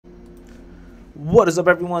What is up,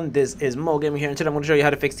 everyone? This is Mo Gaming here, and today I'm going to show you how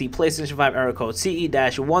to fix the PlayStation 5 error code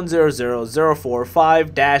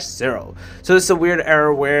CE-100045-0. So this is a weird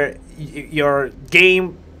error where your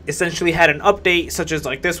game essentially had an update, such as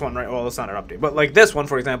like this one, right? Well, it's not an update, but like this one,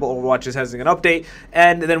 for example, Overwatch is having an update,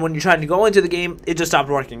 and then when you're trying to go into the game, it just stopped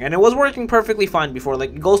working. And it was working perfectly fine before, like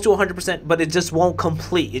it goes to 100%, but it just won't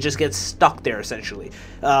complete. It just gets stuck there, essentially.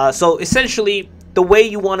 So essentially, the way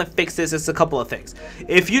you want to fix this is a couple of things.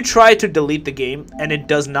 If you try to delete the game and it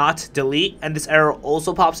does not delete, and this error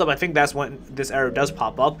also pops up, I think that's when this error does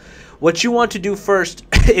pop up, what you want to do first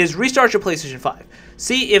is restart your PlayStation 5.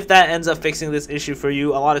 See if that ends up fixing this issue for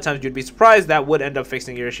you. A lot of times you'd be surprised that would end up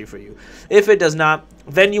fixing your issue for you. If it does not,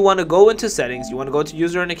 then you want to go into settings, you want to go to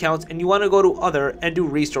user and accounts, and you want to go to other and do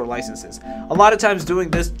restore licenses. A lot of times doing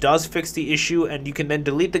this does fix the issue, and you can then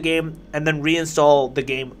delete the game and then reinstall the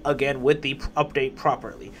game again with the update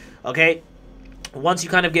properly. Okay? Once you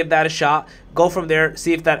kind of give that a shot, go from there,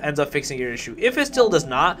 see if that ends up fixing your issue. If it still does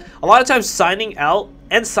not, a lot of times signing out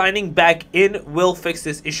and signing back in will fix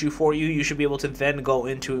this issue for you. You should be able to then go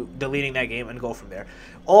into deleting that game and go from there.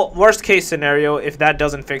 Worst case scenario, if that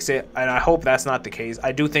doesn't fix it, and I hope that's not the case,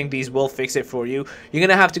 I do think these will fix it for you. You're going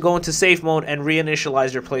to have to go into safe mode and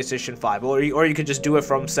reinitialize your PlayStation 5, or you could just do it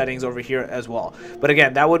from settings over here as well. But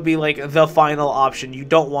again, that would be like the final option. You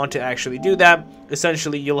don't want to actually do that.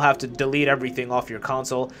 Essentially, you'll have to delete everything off your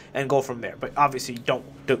console and go from there. But obviously, don't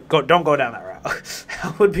go down that route.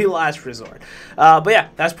 That would be last resort. But yeah,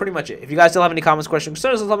 that's pretty much it. If you guys still have any comments, questions,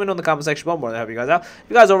 concerns, let me know in the comment section below. I'm more than happy to help you guys out. If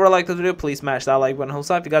you guys overall like this video, please smash that like button.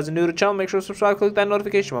 If you guys are new to the channel, make sure to subscribe, click that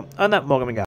notification button. On that, Mo Gaming out.